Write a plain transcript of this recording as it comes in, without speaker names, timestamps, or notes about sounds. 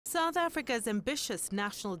South Africa's ambitious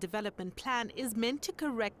National Development Plan is meant to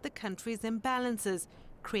correct the country's imbalances,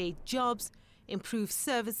 create jobs, improve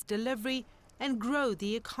service delivery and grow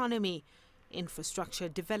the economy. Infrastructure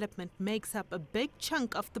development makes up a big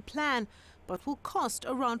chunk of the plan, but will cost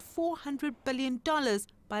around $400 billion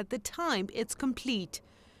by the time it's complete.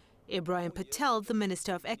 Ibrahim Patel, the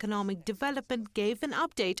Minister of Economic Development, gave an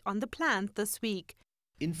update on the plan this week.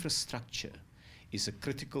 Infrastructure is a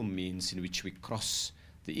critical means in which we cross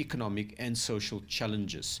the economic and social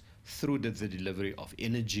challenges through the delivery of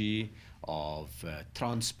energy, of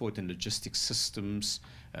transport and logistics systems,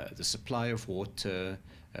 the supply of water,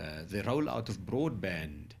 the rollout of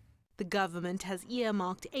broadband. The government has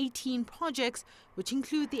earmarked 18 projects, which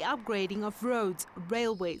include the upgrading of roads,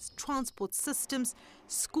 railways, transport systems,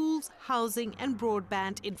 schools, housing and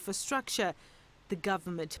broadband infrastructure. The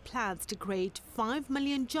government plans to create 5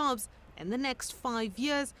 million jobs in the next 5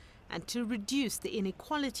 years and to reduce the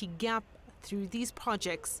inequality gap through these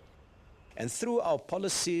projects. And through our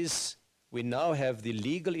policies, we now have the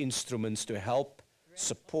legal instruments to help,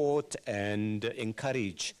 support and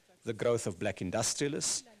encourage the growth of black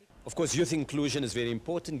industrialists. Of course, youth inclusion is very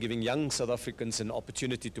important, giving young South Africans an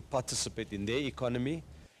opportunity to participate in their economy.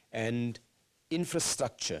 And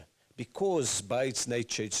infrastructure, because by its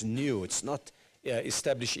nature it's new, it's not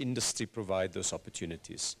established industry, provide those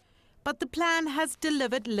opportunities. But the plan has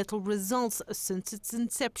delivered little results since its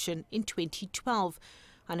inception in 2012.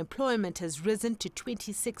 Unemployment has risen to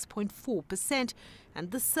 26.4% and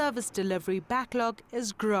the service delivery backlog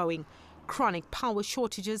is growing. Chronic power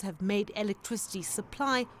shortages have made electricity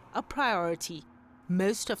supply a priority.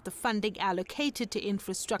 Most of the funding allocated to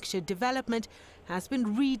infrastructure development has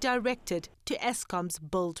been redirected to Eskom's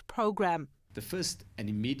Build program. The first and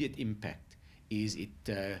immediate impact is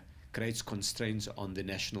it creates constraints on the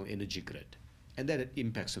national energy grid, and that it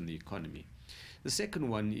impacts on the economy. The second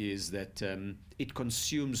one is that it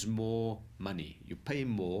consumes more money. You pay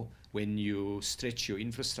more when you stretch your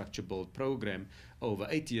infrastructure build program over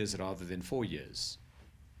 8 years rather than 4 years.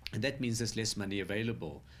 And that means there's less money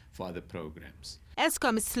available for other programs.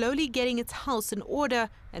 Eskom is slowly getting its house in order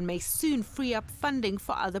and may soon free up funding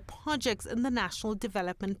for other projects in the National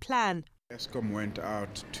Development Plan. Eskom went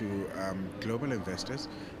out to global investors,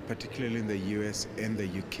 particularly in the US and the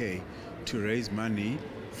UK, to raise money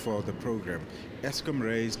for the program. Eskom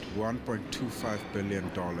raised $1.25 billion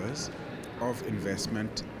of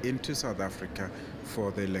investment into South Africa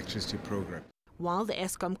for the electricity program. While the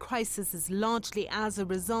Eskom crisis is largely as a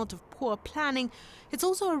result of poor planning, it's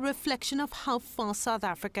also a reflection of how fast South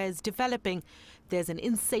Africa is developing. There's an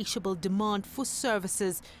insatiable demand for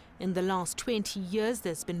services. In the last 20 years,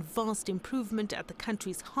 there's been vast improvement at the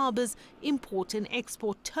country's harbours, import and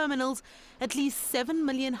export terminals. At least 7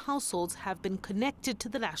 million households have been connected to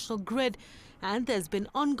the national grid, and there's been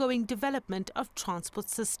ongoing development of transport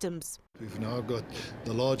systems. We've now got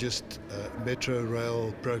the largest metro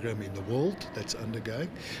rail program in the world that's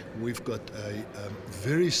undergoing. We've got a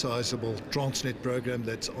very sizable Transnet program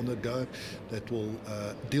that's on the go that will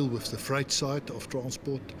deal with the freight side of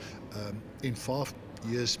transport. In 5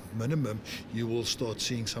 years minimum, you will start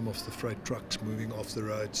seeing some of the freight trucks moving off the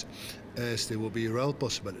roads as there will be rail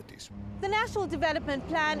possibilities. The National Development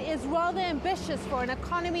Plan is rather ambitious for an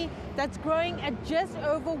economy that's growing at just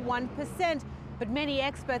over 1%. But many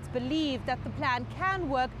experts believe that the plan can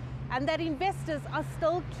work and that investors are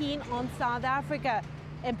still keen on South Africa.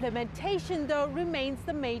 Implementation, though, remains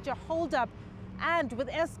the major holdup. And with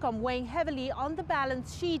Eskom weighing heavily on the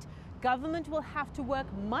balance sheet, government will have to work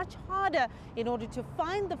much harder in order to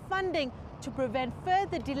find the funding to prevent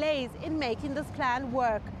further delays in making this plan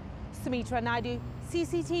work. Sumitra Nydoo,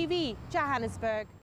 CCTV, Johannesburg.